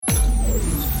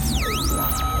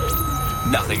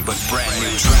Nothing but brand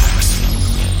new tracks.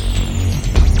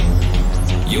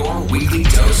 Your weekly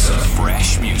dose of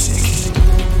fresh music.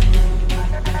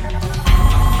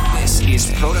 This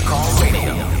is Protocol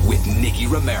Radio with Nicky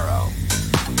Romero.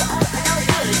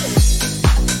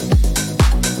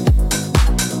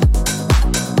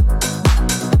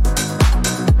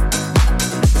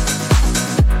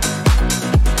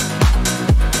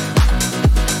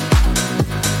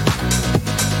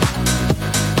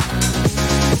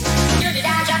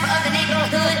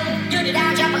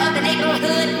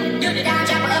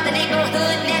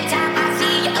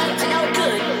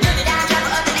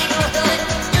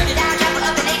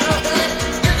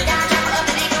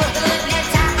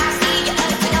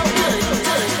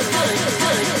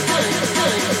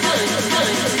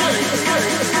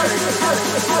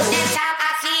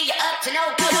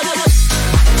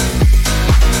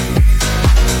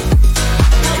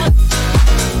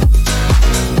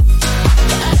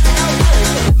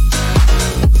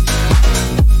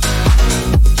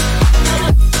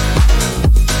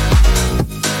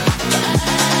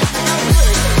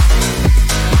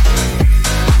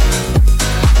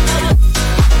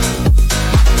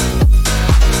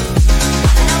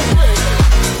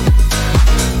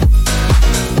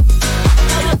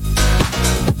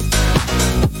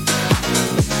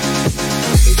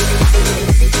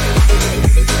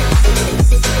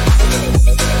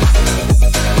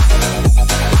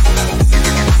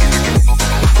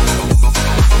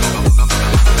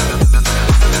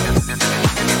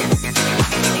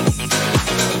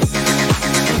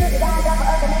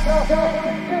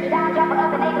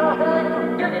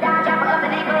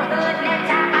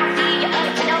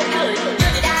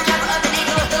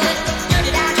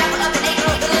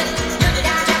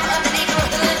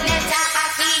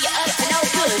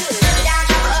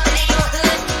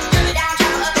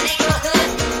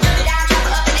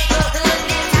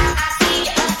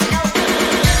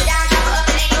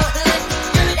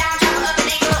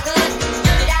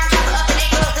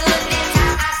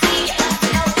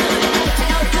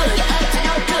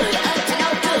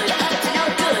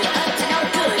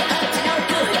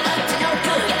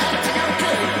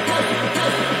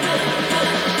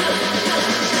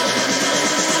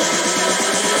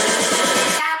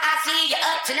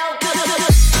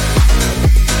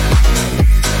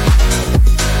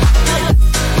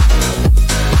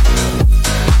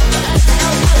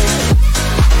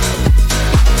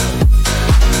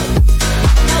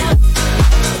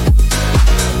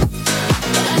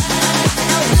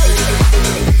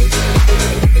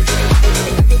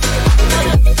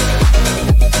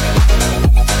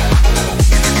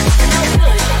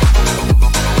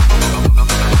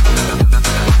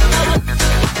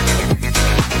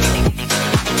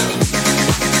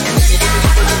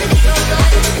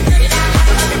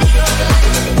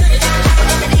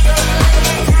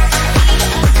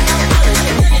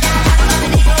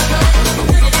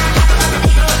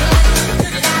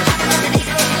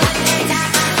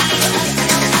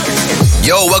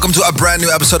 Welcome to a brand new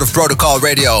episode of Protocol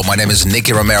Radio. My name is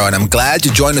Nicky Romero and I'm glad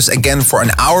you joined us again for an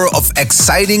hour of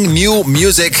exciting new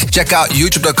music. Check out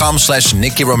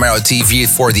youtube.com/Nicky Romero TV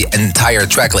for the entire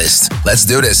track list. Let's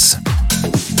do this.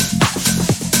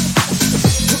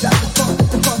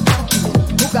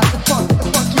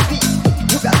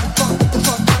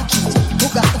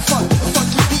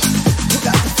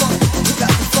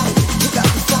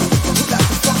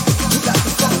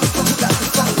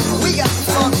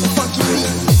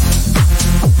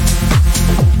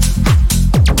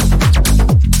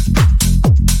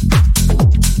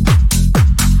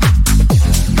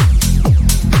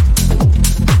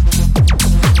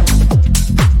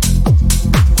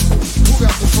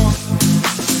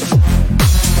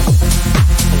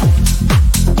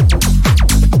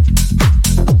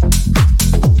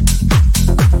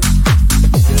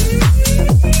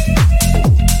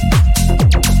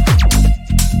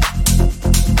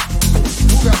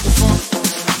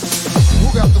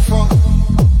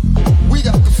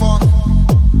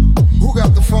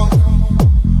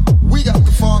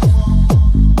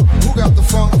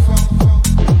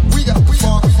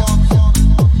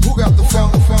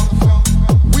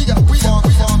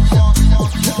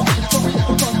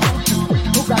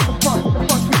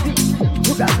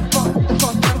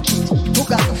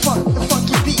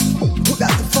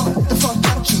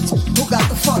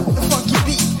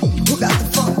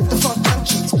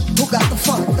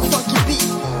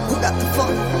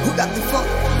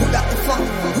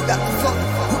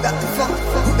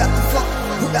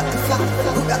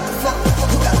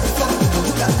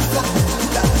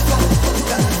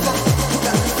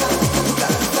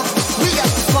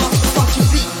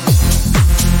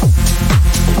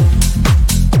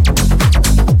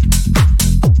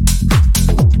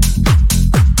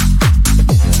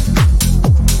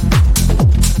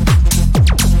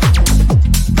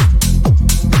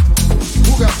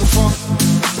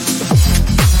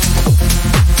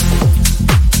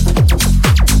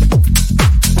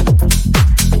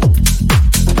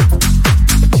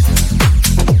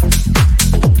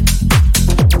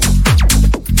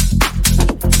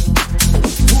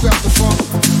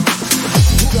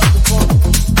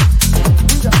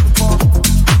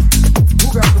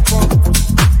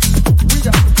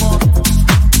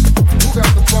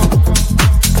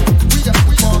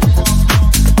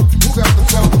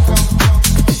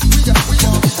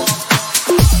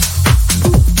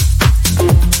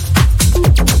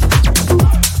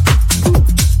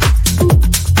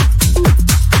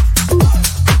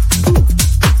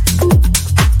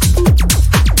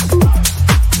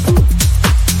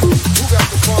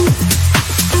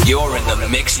 You're in the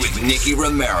mix with Nicky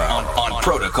Romero on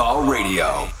Protocol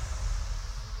Radio.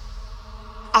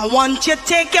 I want you to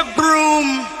take your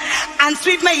broom and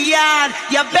sweep my yard.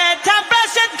 You better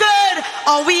brush it good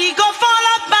or we go fall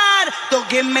out bad. Don't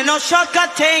give me no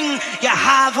shortcut thing. You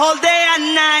have all day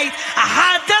and night. I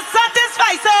had to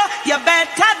satisfy, so you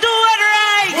better do it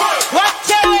right. What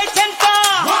you waiting for?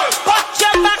 Put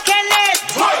your back in it.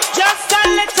 Just a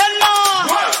little more.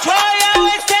 Throw your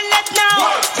waist in it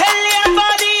now. Tell your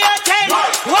body you're 10.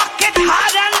 Walk it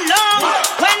hard and long.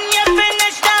 When you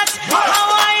finish that, how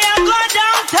are you go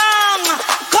downtown?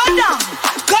 Go down,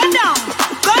 go down,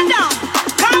 go down.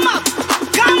 Come up,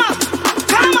 come up,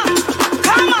 come up,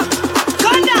 come up.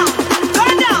 Go down, go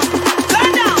down, go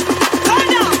down, go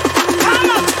down. Come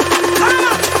up, come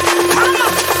up, come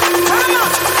up, come up.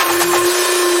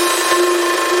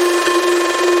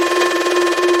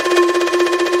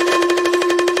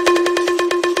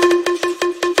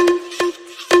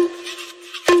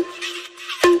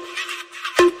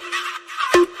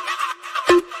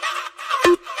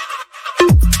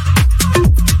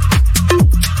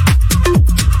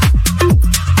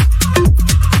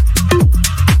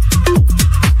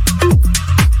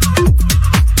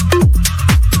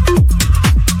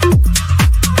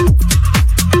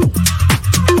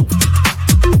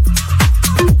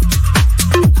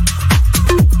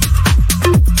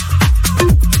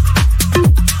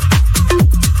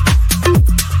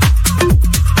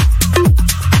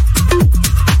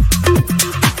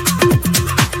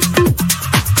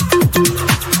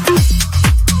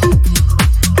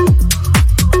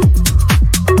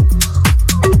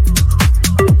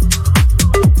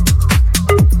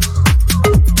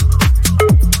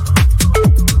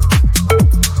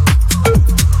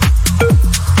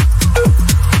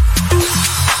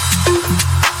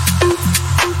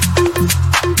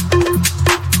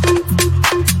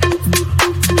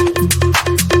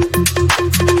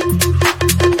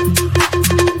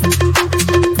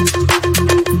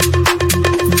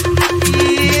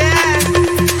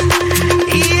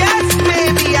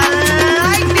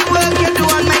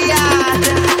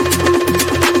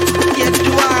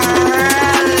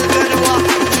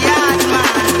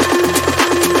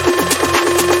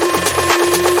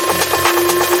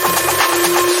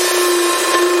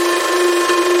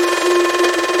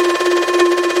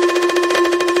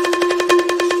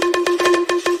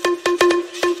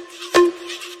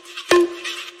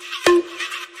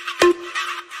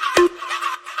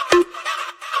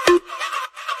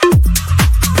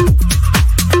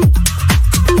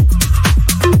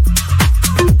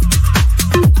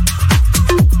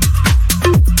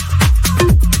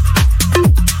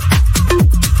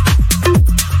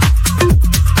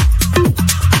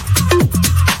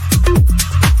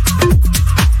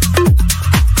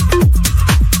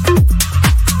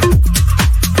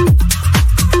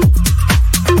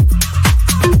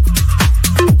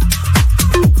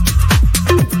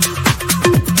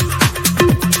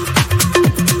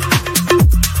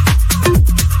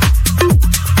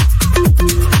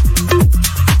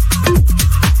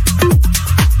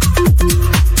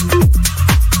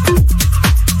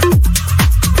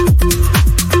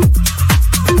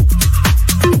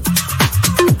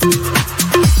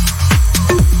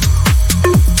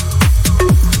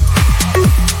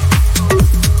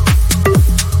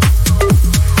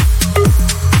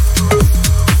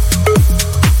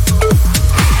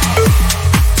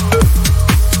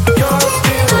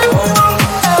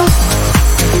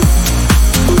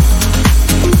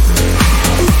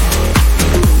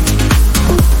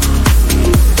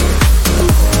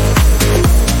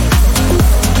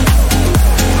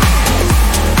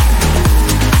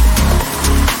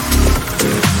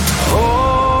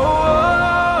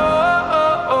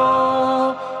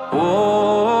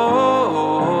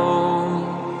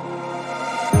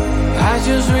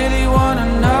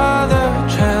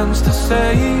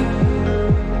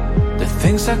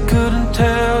 I couldn't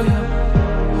tell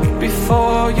you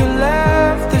before you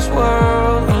left this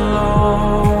world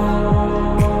alone.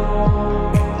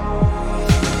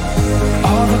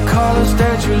 All the colors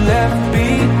that you left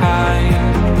behind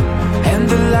and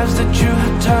the lives that you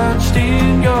had touched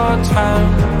in your time.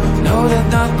 Know that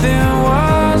nothing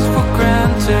was for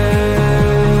granted.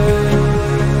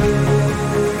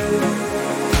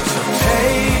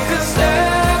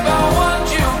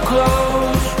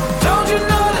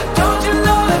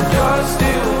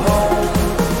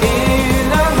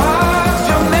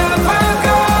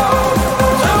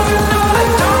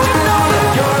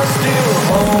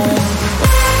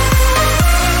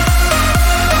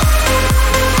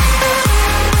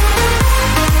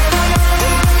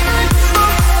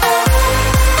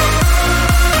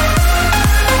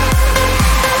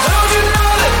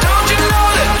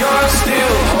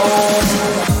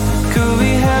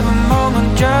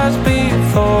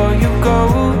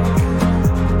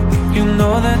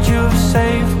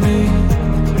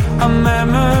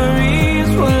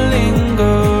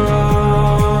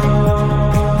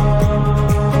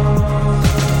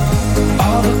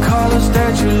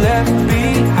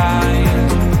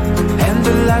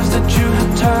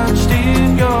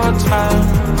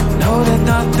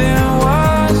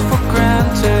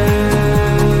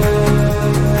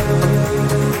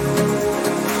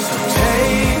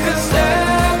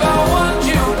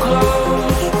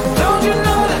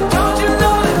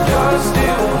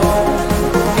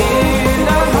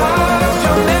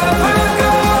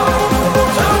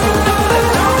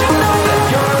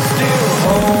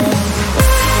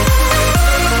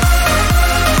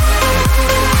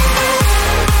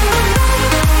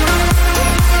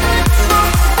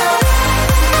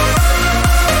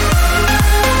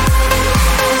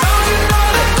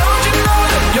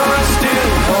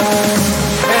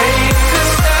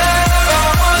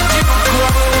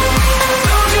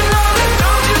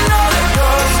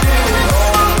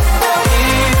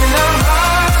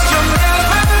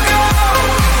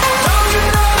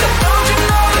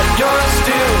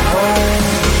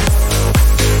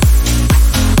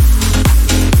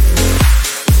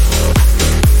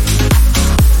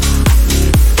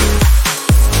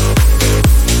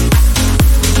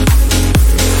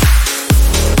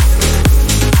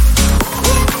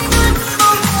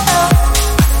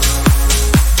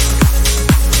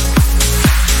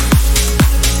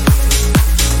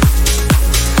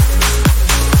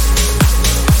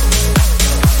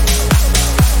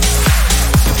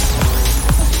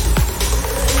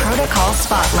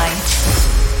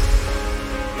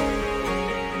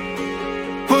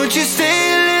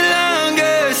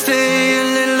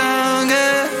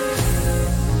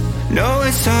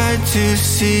 to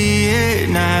see it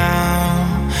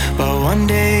now, but one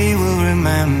day we'll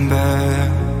remember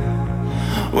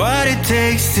what it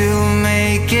takes to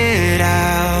make it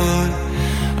out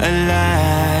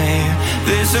alive.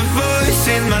 There's a voice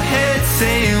in my head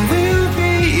saying we'll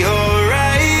be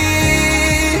alright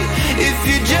if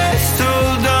you just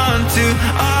hold on to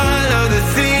all of the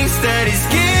things that is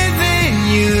giving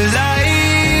you life.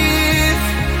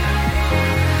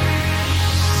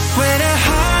 When a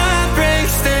heart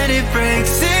breaks, then it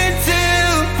breaks in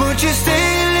two. Won't you stay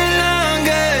a little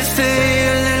longer, stay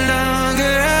a little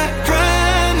longer? I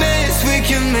promise we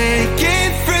can make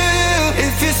it through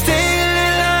if you stay a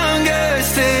little longer,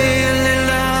 stay a little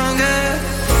longer.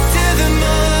 Till the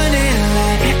morning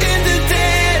light, in the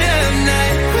dead of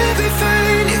night, we'll be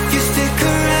fine if you stick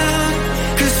around.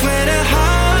 'Cause when a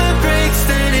heart breaks,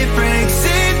 then it breaks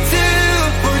in two.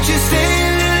 Won't you stay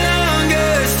a little longer,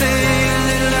 stay a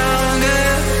little longer?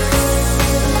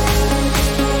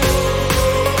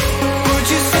 Won't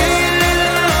you stay a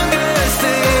little longer,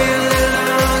 stay a little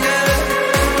longer?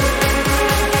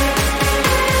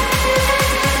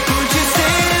 Won't you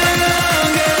stay a little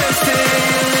longer, stay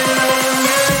a little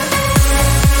longer?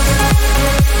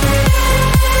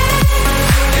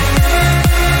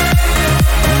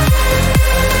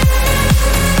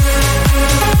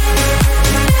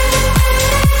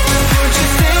 Won't you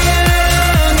stay a little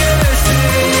longer, stay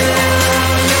a little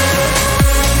longer?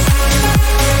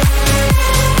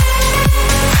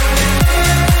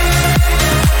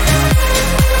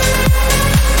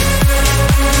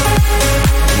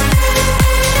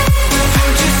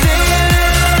 Won't you stay a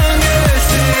little longer,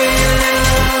 stay a little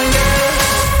longer?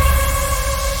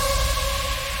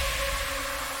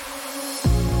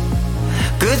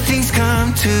 Good things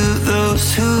come to those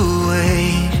who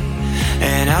wait,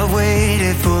 and I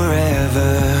waited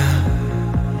forever.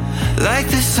 Like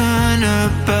the sun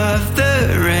above the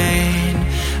rain,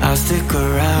 I'll stick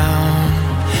around.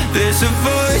 There's a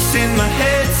voice in my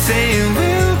head saying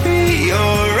we'll be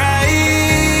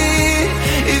alright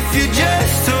if you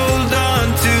just hold on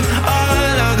to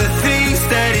all of the things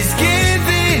that is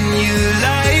giving you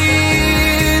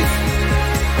life.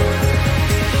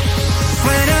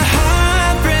 When a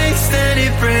heart breaks, then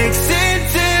it breaks in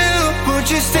two. Won't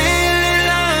you stay a little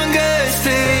longer,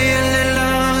 stay a little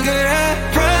longer? I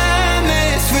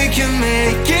promise we can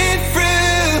make it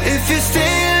through if you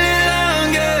stay a little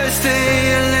longer, stay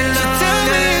a little longer. So tell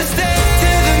me to stay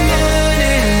till the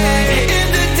morning light, in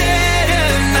the dead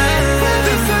of night, we'll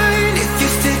be fine if you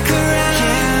stick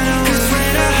around. 'Cause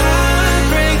when a heart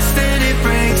breaks, then it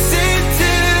breaks in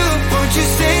two. Won't you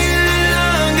stay a little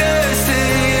longer, stay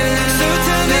a little longer? So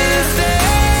tell me to stay.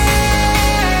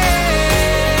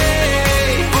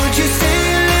 Won't you stay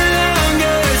a little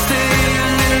longer, stay a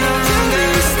little longer? Tell me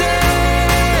to stay.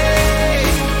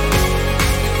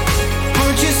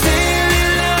 Won't you stay a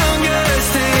little longer,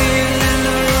 stay a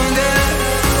little longer?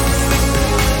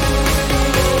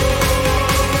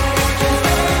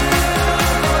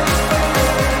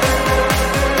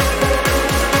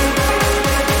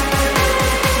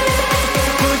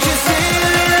 Won't you stay a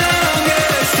little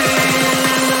longer, stay a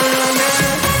little longer?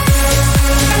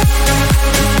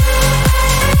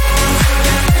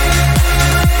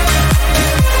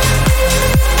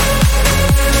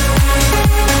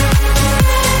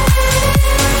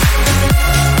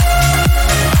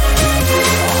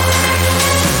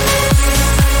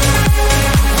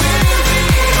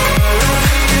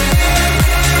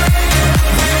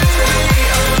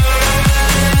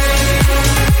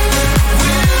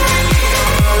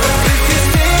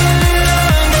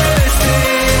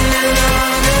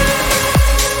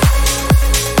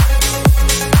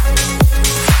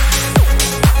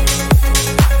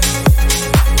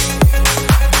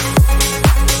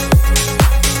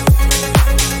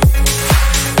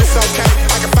 It's okay,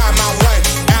 I can find my way.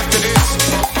 After this,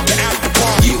 the after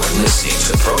party. You are listening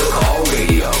to Protocol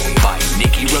Radio by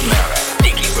Nicky Romero.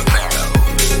 Nicky Romero.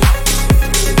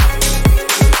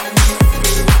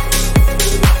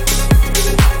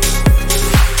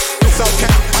 It's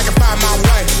okay, I can find my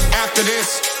way. After this,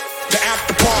 the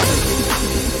after party.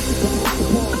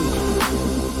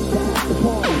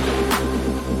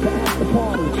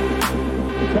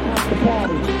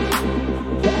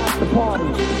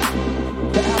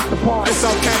 It's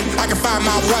okay, I can find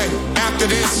my way. After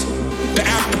this, the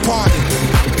after party.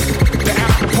 The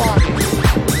after party.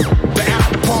 The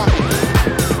after party.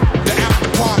 The after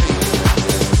party.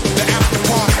 The after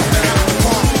party. The after party. The after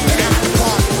party.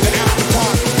 The after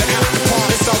party. The after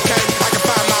party. It's okay, I can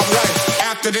find my way.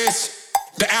 After this,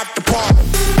 the after party.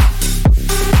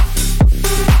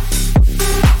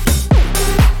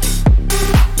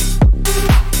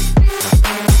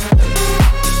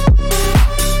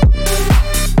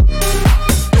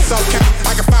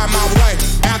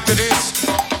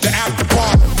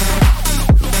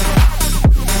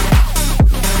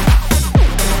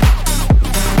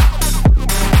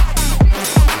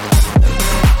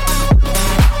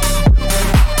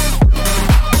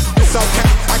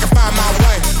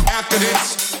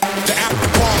 this, the after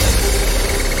party.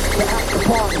 The after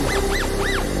party.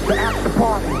 The after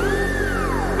party.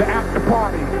 The after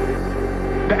party.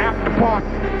 The after party.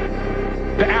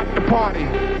 The after party.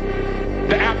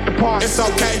 The after party. It's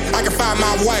okay, I can find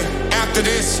my way. After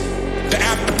this, the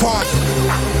after party.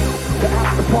 The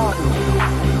after party.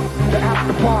 The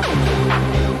after party.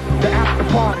 The after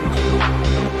party.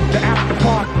 The after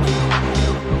party.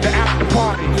 The after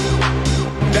party.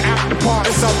 The after party.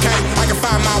 It's okay, I can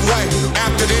find my way.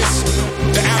 After this,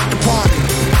 the after party.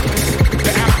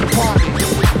 The after party.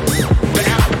 The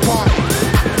after party.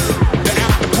 The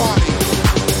after party. The after party.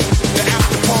 The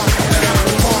after party. The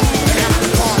after party.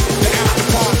 The after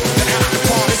party. The after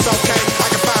party. It's okay, I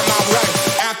can find my way.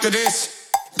 After this,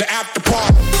 the after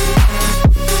party.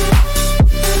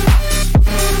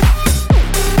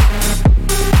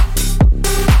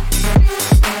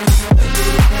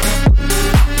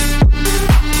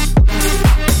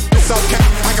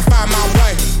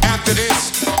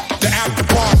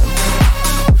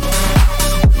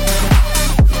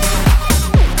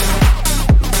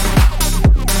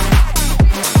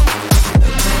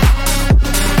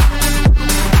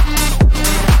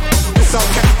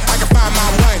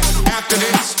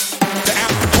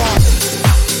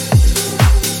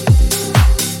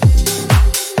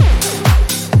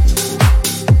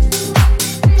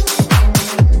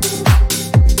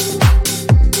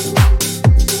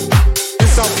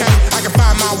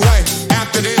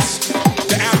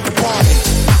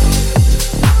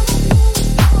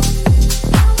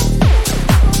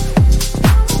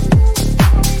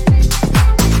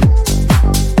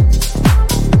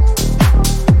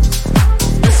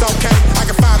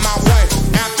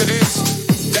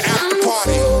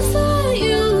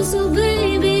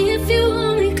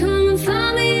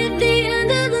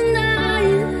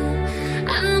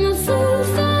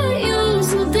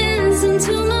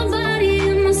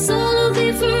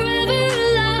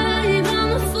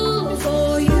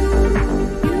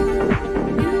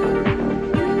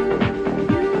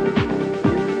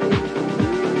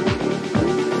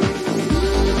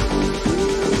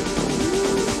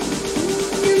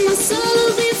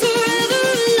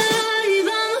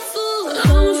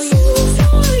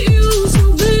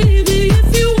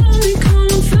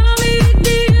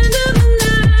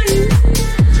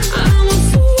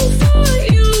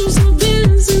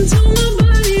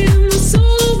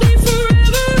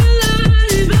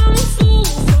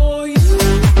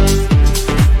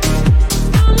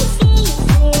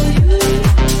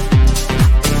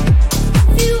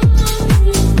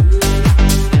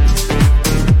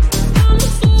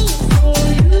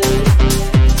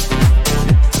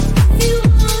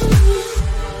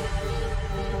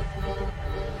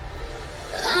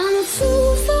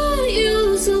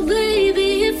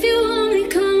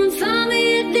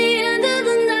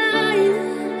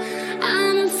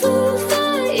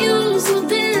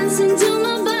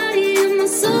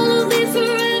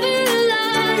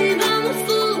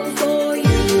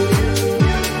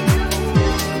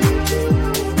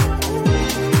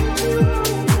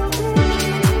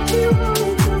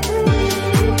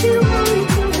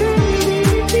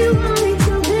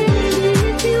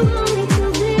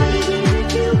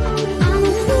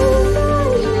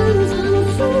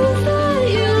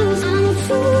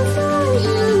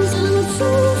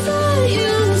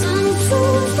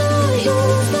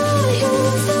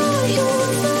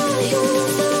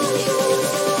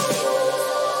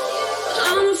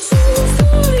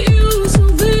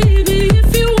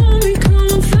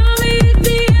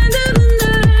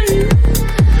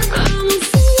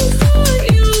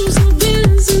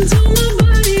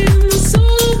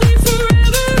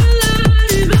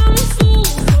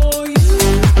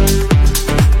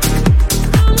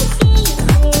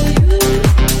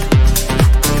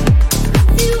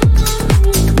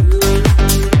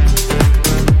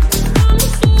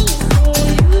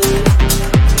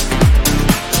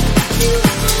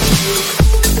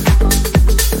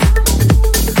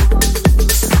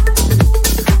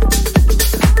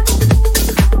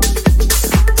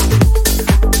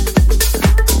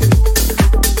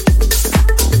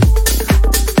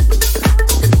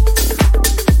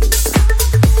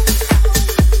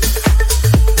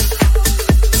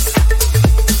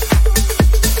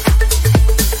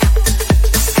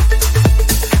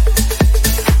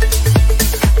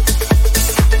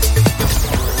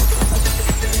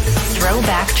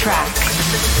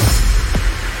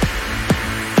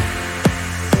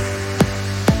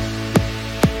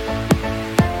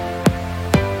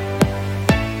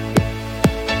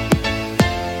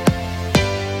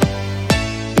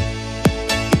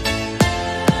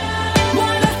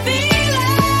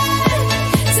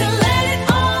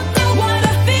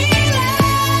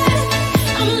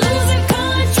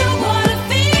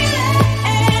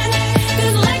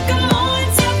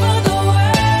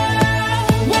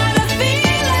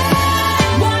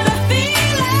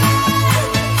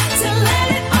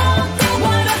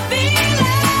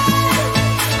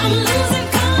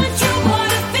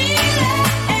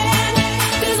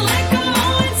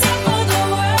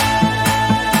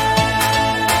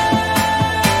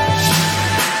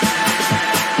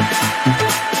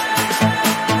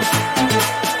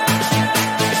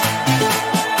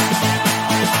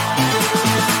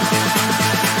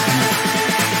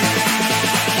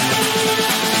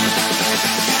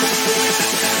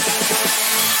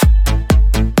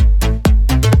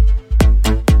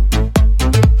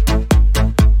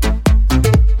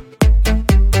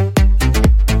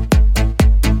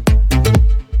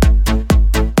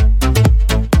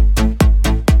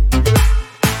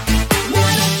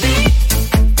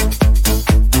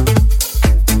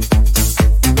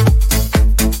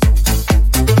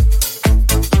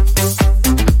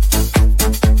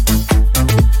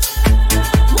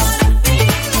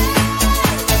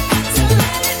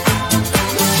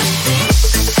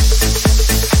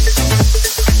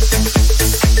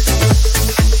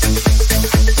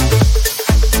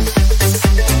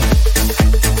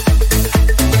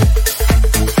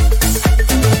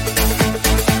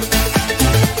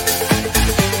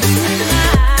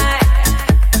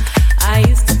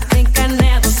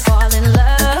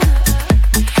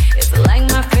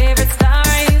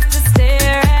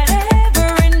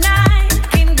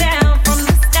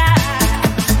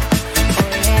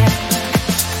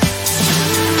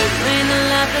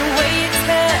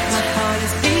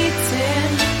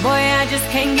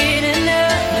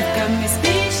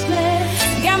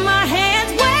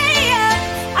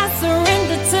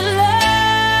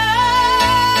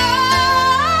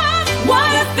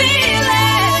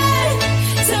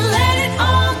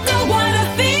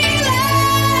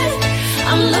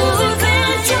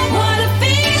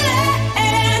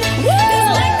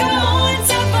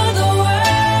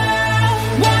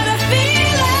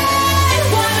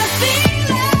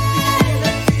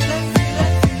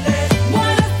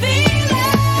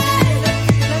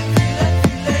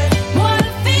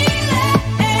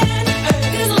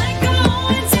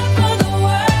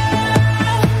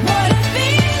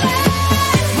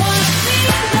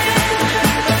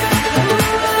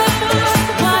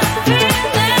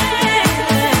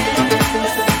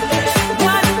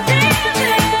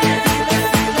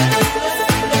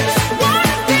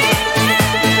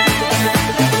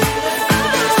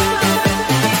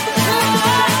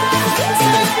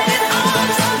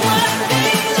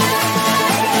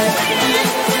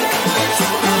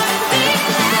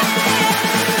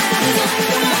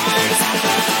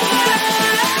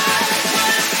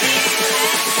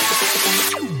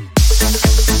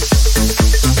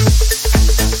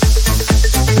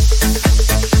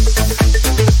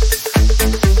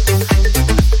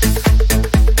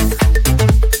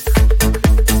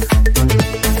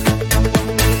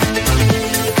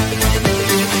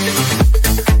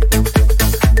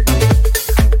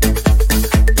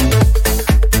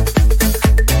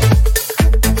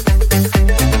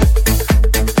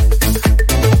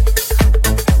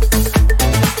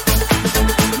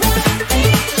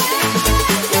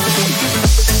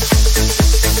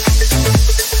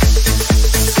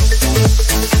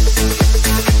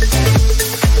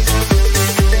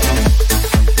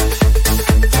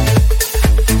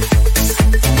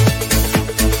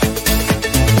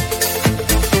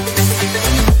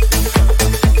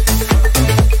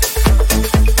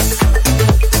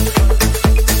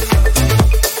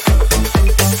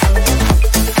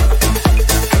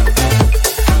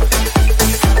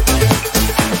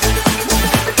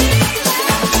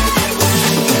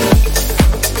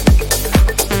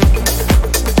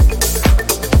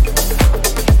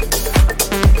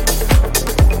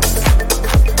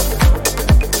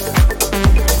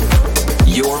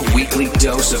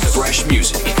 dose of fresh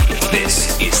music.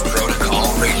 This is Protocol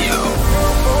Radio.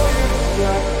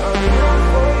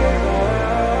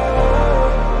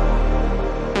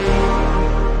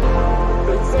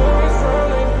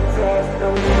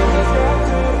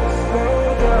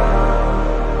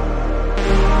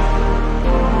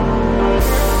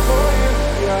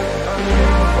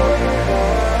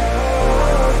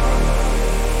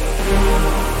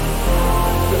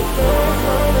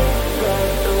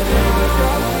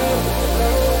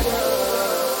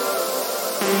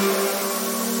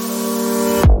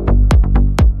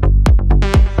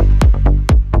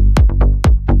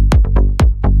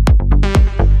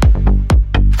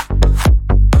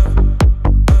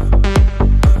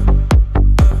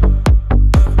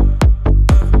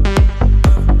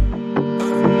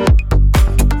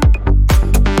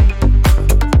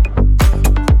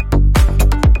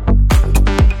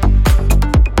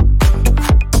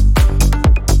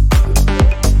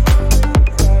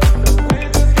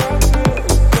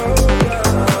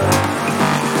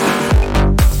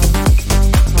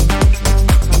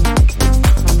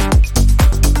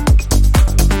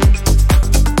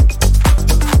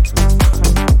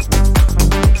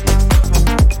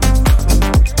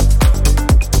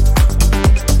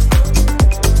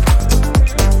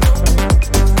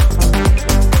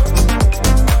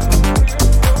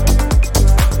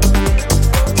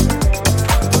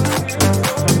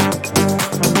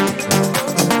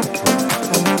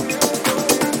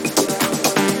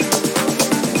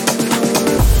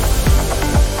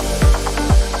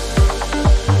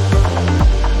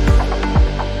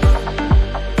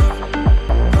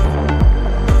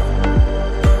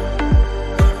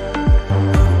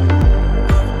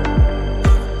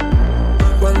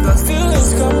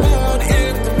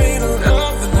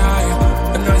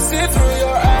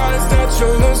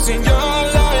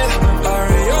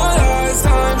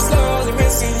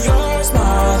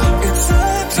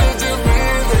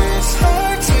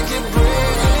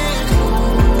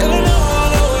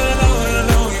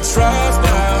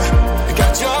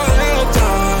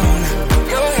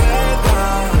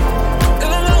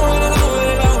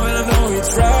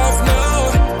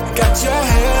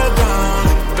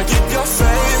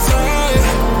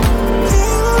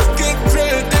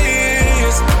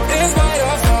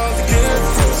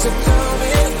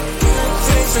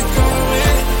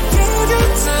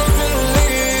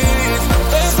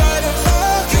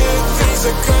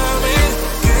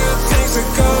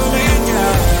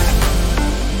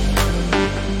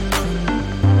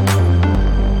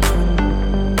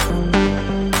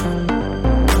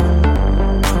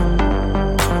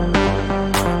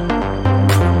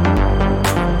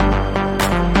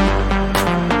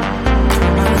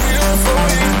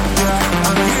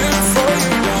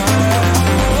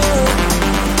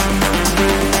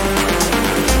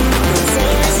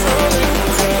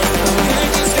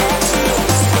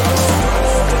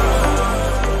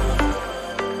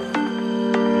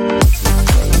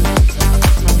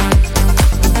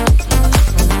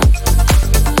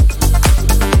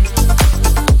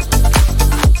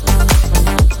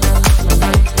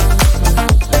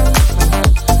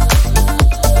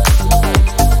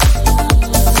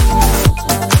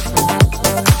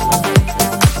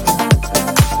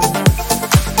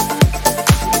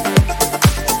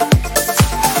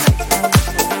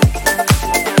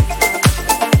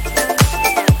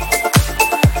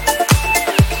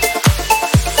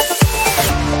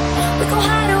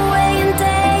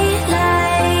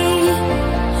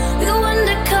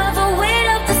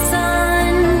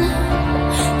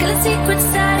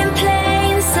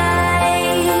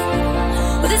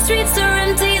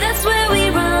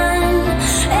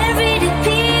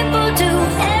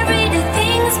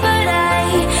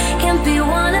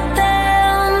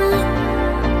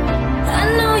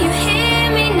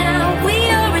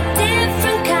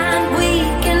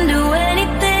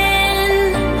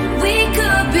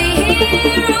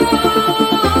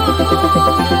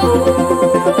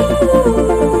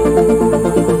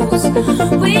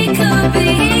 We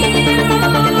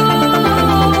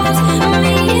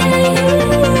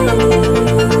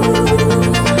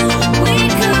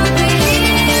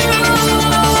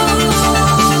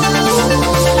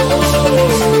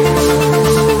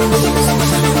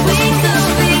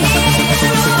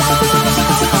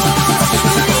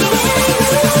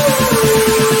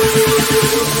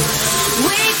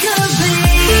could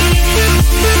be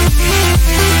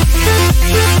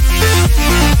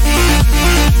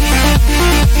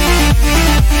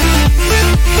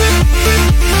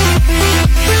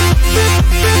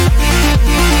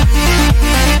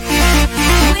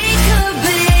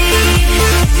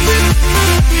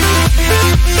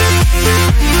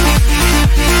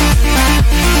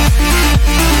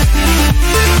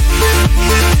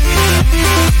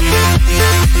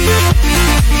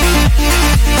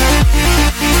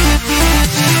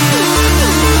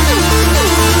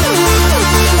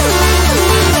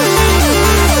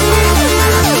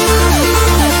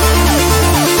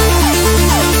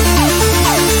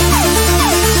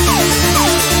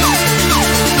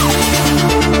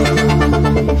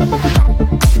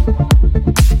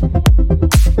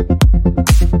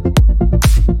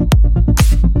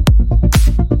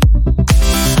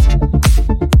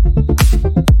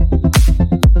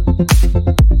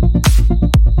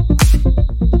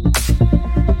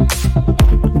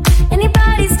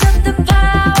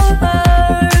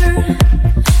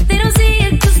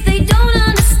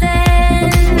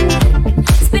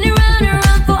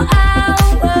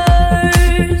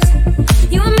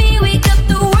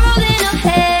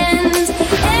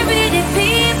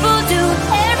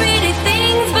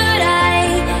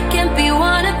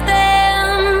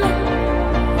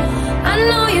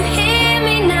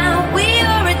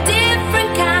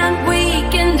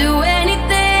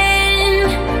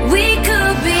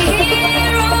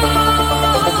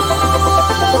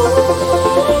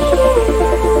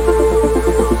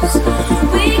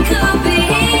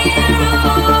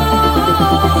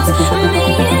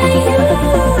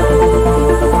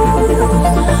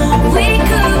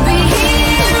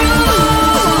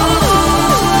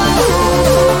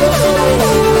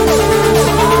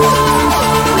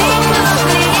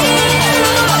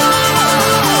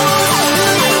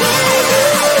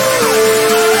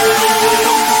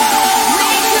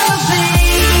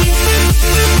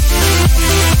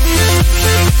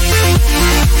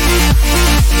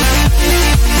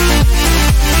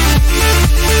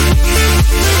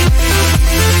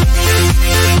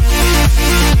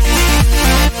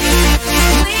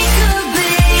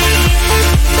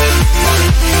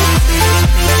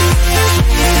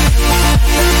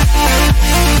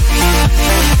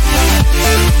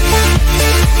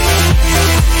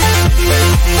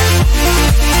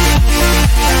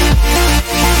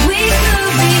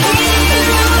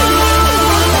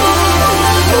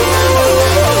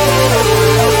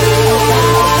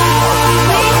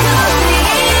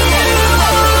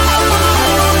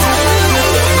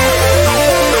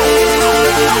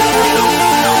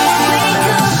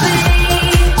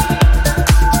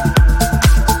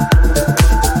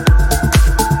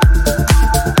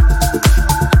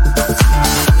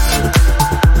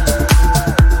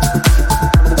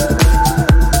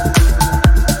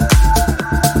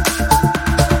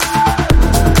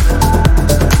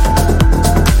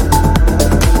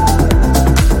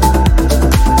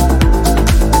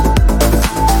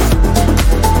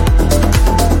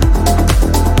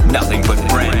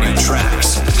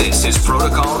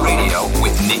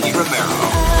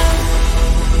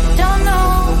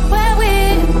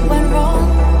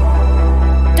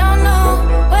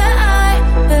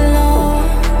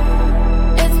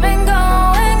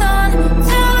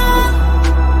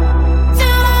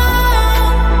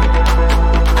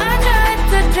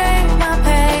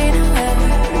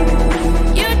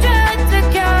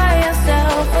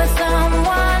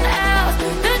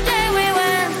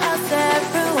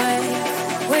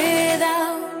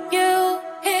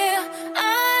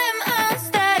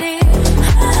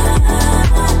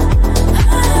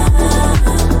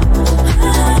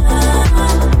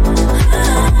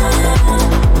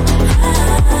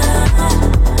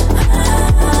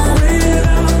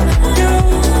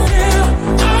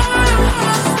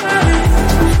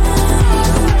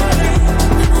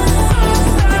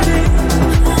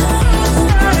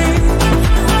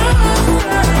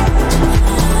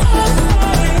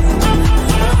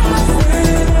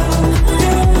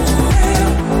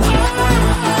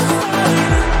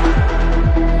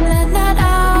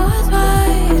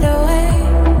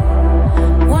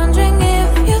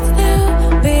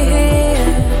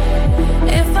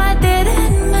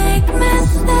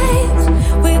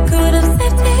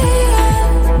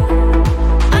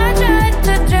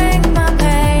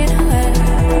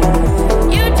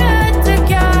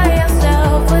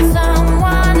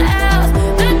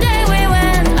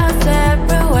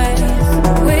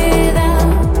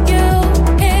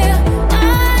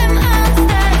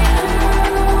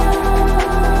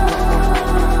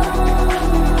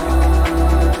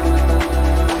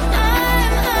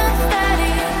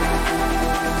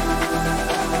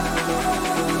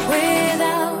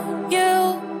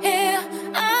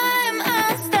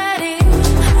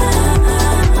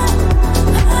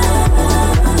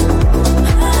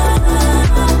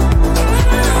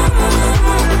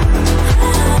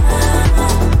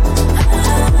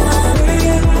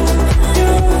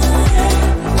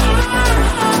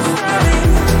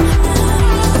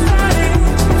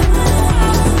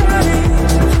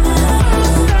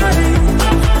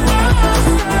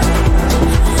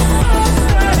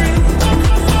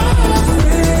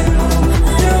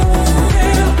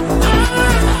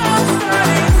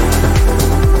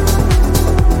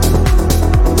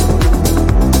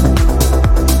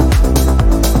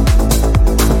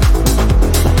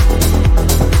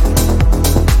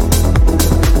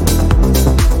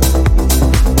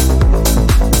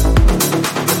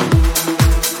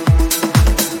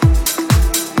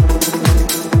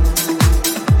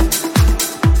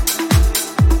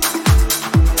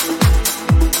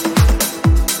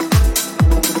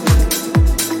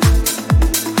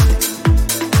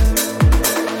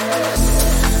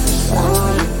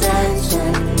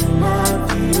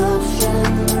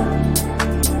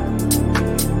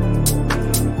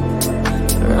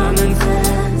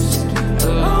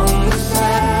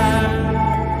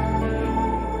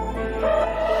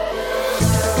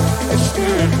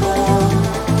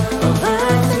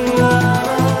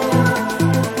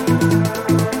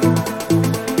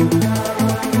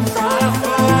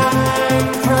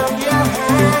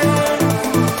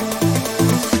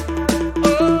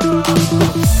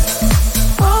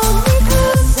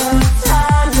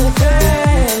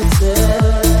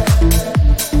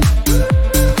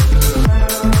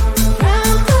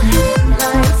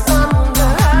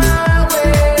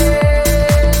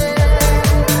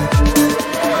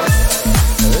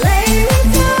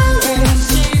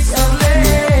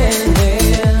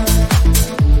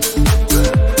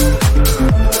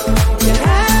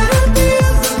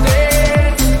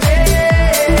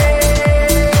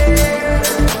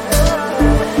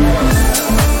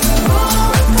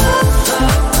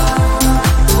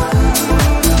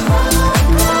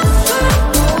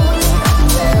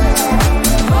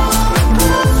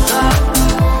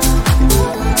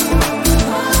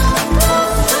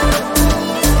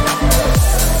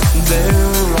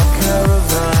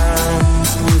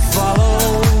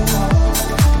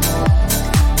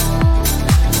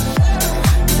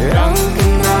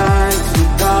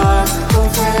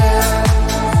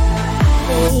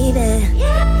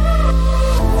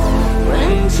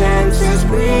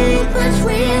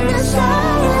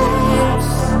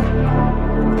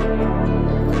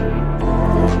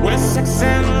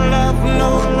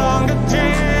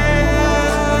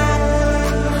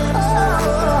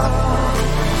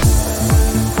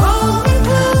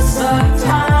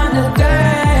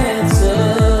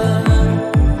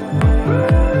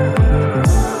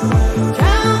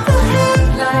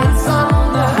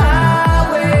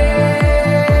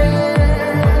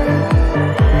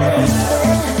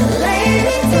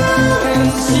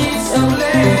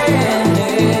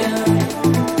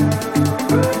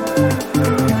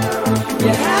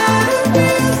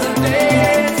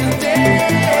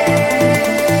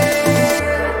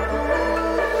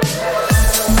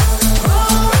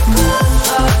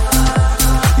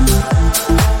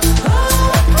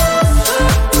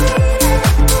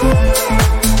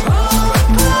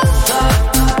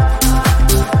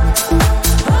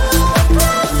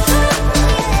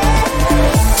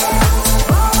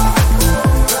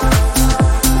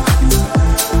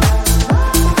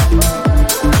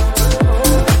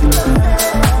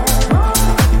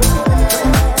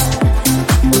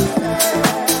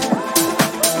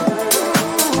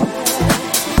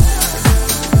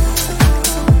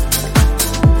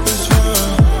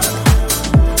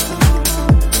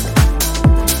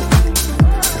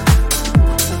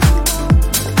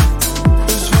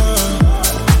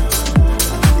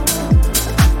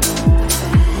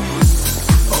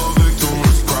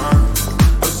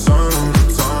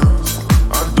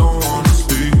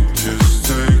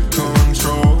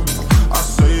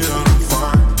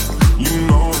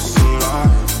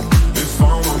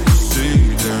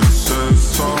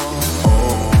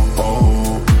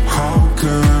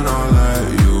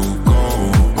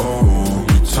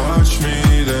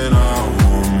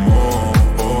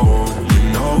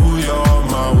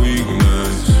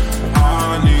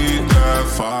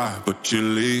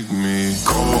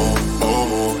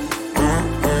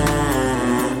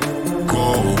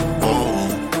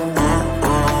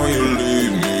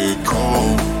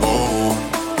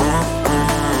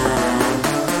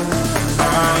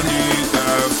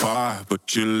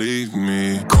but you leave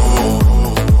me cold.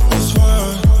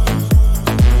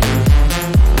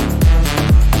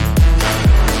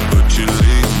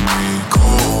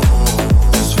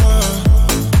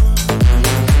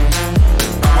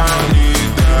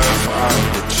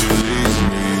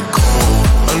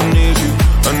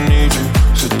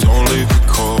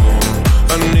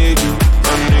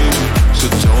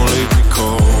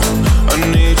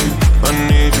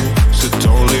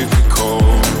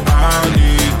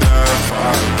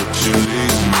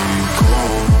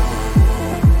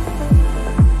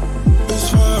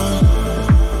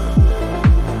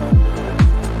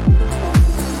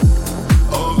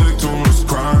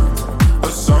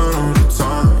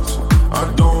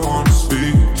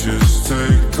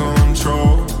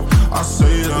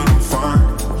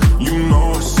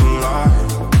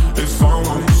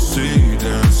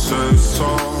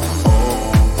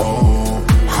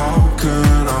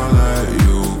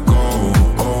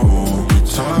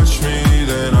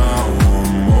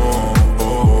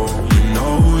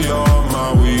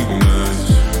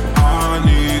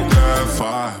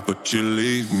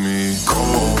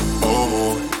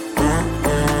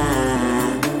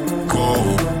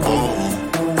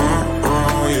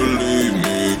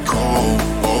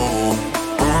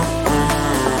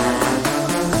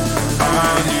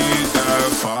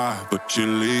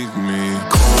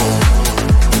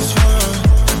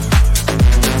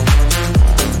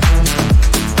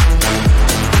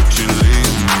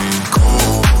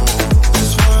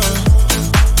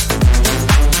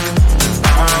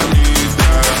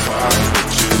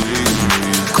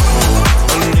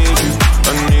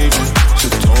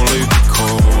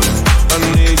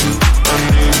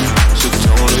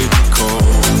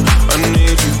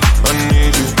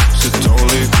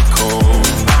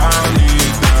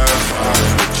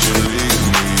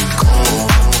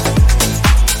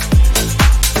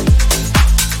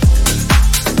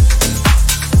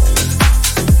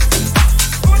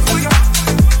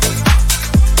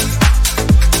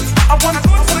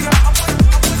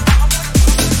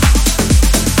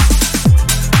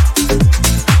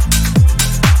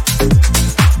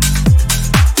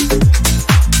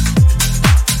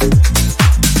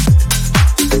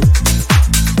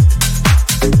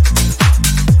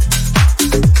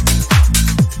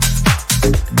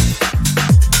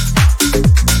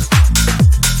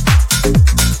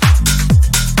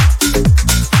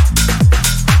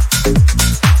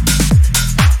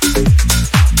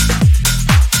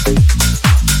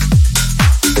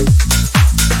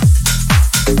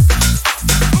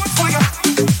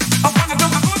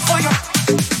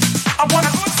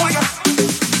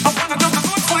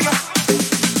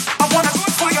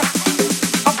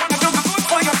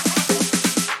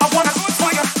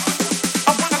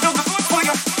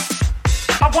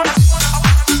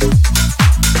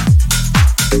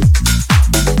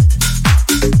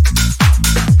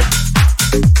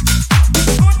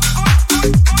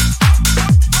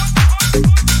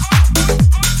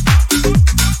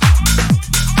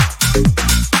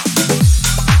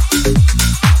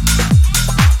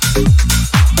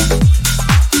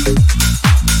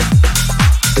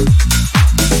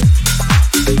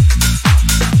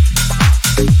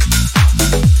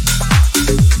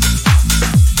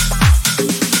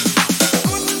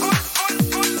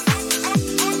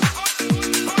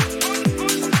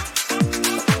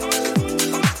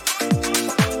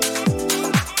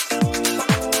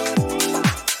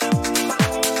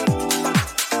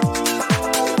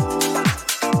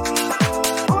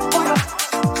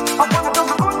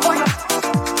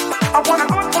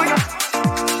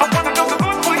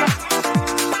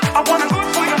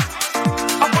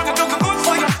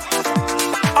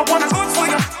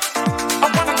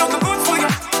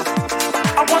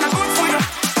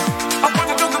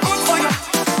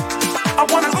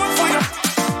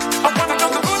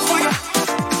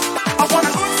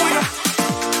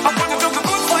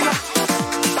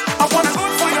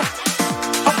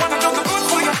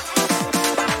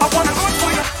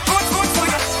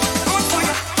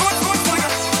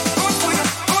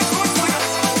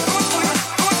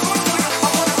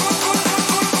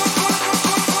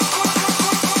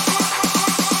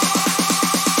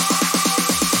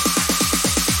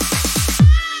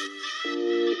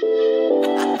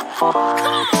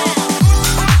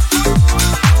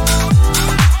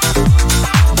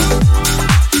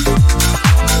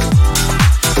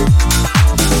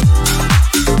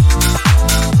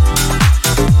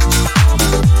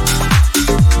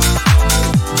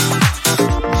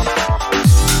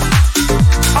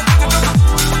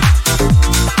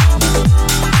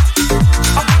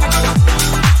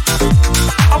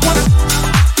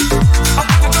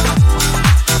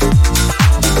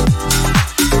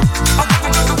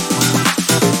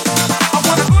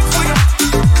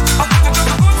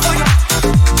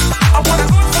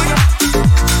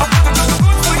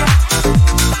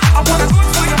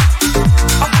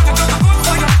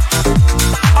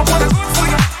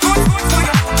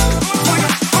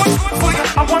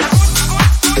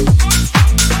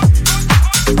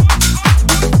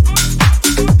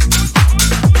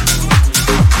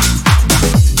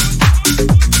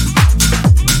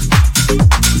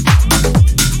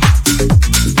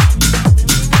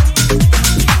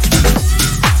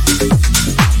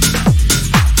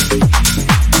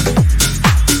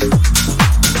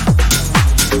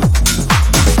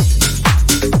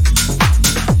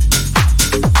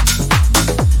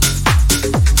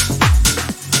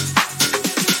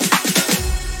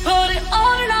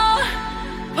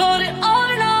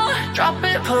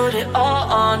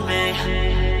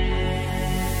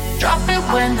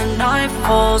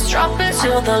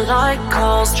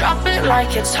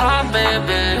 It's hot,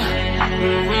 baby.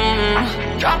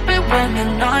 Drop it when the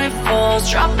night falls.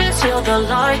 Drop it till the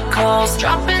light calls.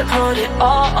 Drop it, put it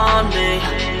all on me.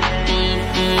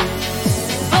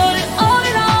 Put it on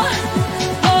and on.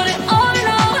 Put it on and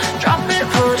on. Drop it,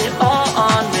 put it all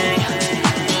on me.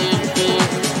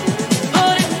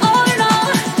 Put it on and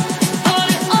on. Put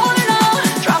it on and on.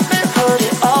 Drop it, put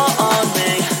it all on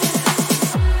me.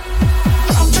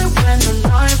 Drop it when the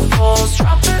night falls.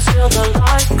 Drop it till the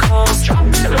light calls.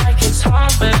 Drop it like it's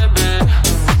hot, baby. Drop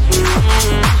it when the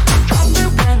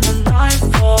night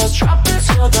falls. Drop it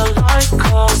till the light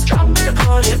calls. Drop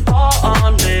it, put it all on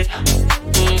me.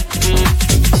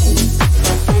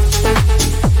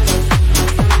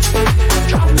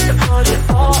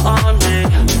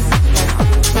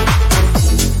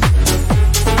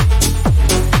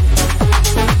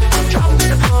 Drop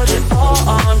it, put it all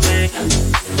on me.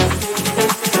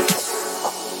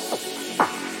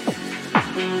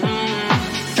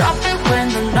 Drop it,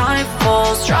 put it all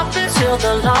on me. Drop it till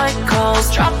the light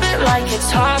calls. Drop it like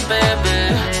it's hot,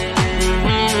 baby.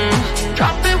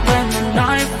 Drop it when the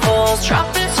night falls.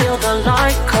 Drop it till the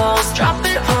light calls. Drop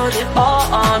it, put it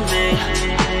all on me.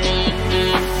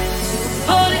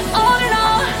 Put it on and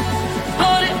on.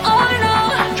 Put it on and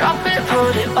on. Drop it,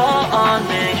 put it all on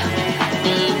me.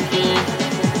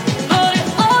 Put it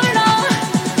on and on.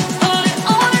 Put it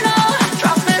on and on.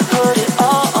 Drop it, put it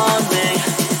all on me.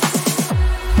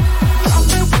 Drop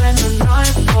it when the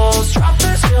night falls. Drop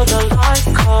it till the light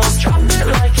calls. Drop it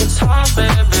like it's hot,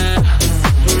 baby.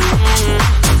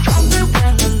 Drop it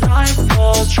when the night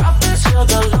falls. Drop it till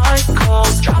the light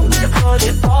calls. Drop it, put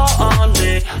it all on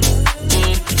me.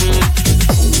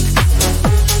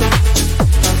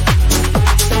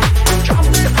 Drop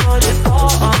it, put it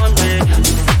all on me.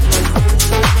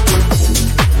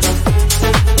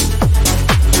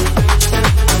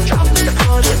 Drop it,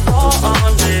 put it all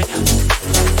on me.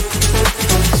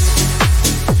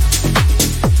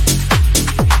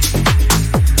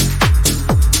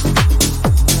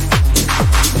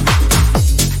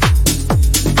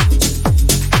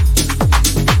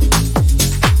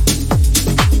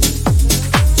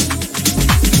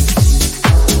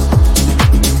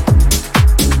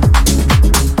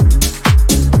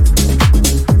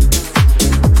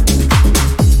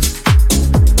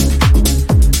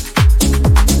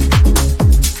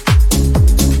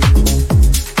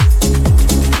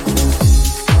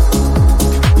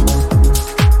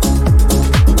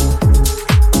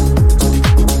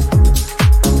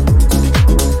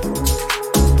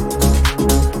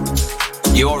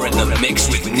 You're in the mix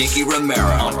with Nicky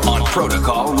Romero on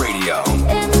Protocol Radio.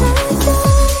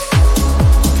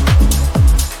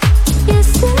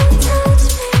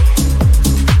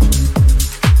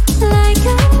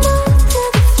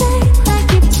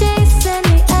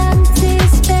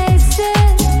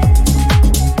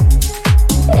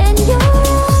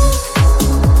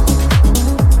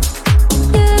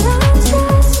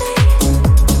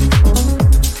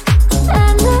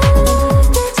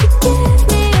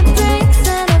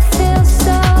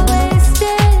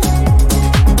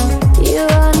 You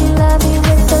are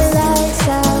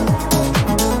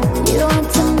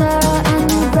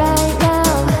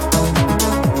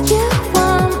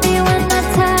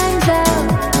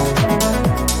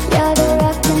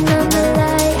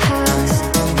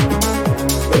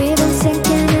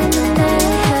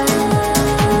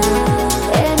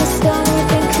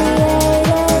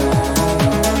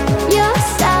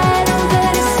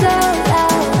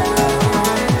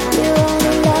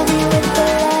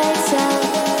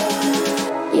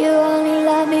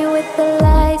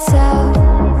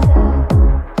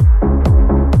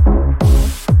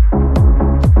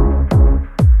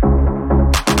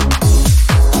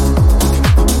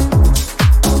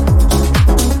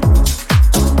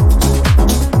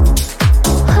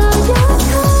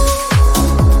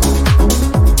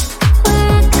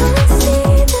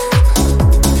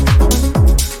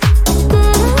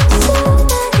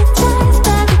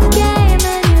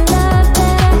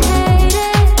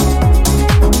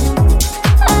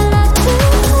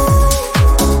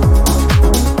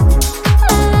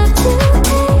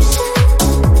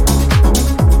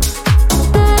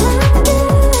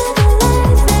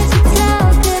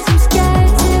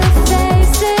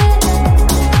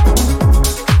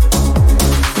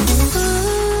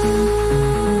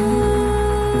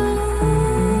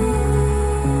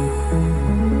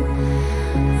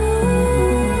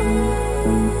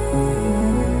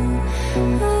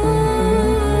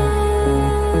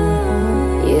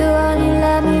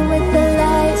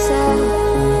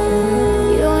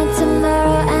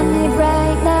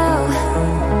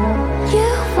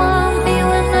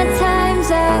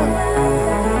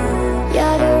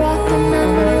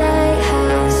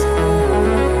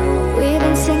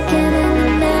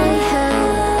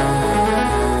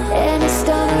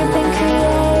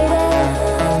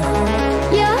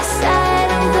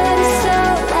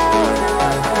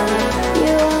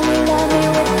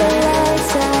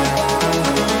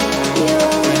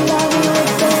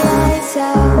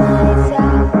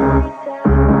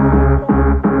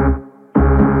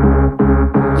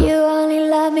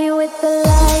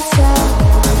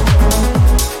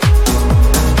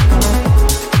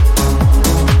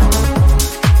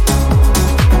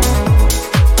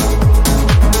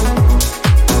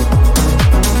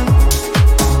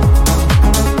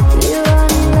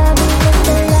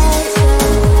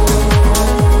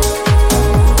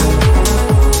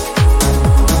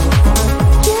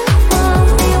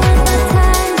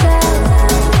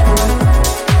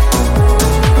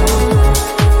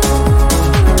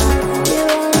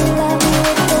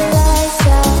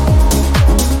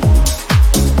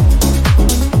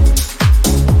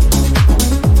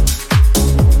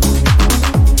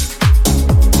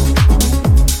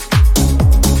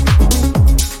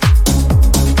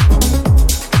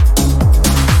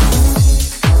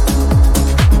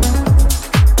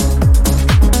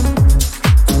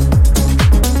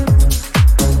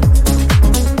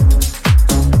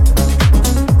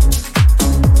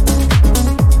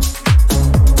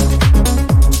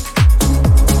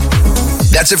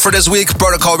That's it for this week.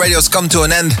 Protocol Radio's come to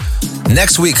an end.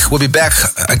 Next week, we'll be back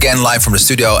again live from the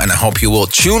studio, and I hope you will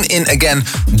tune in again.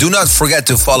 Do not forget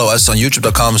to follow us on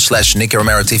youtube.com/Nicky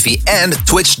Romero TV and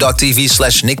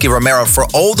twitch.tv/Nicky Romero for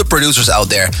all the producers out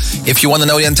there. If you want to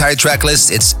know the entire track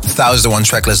list, it's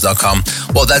 1001tracklist.com.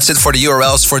 Well, that's it for the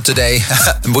URLs for today.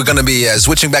 We're going to be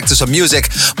switching back to some music.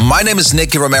 My name is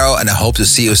Nicky Romero, and I hope to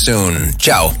see you soon.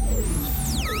 Ciao.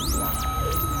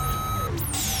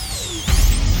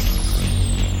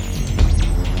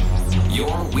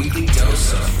 Your weekly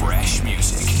dose of fresh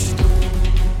music.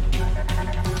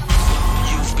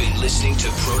 You've been listening to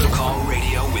Protocol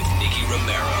Radio with Nicky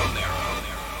Romero.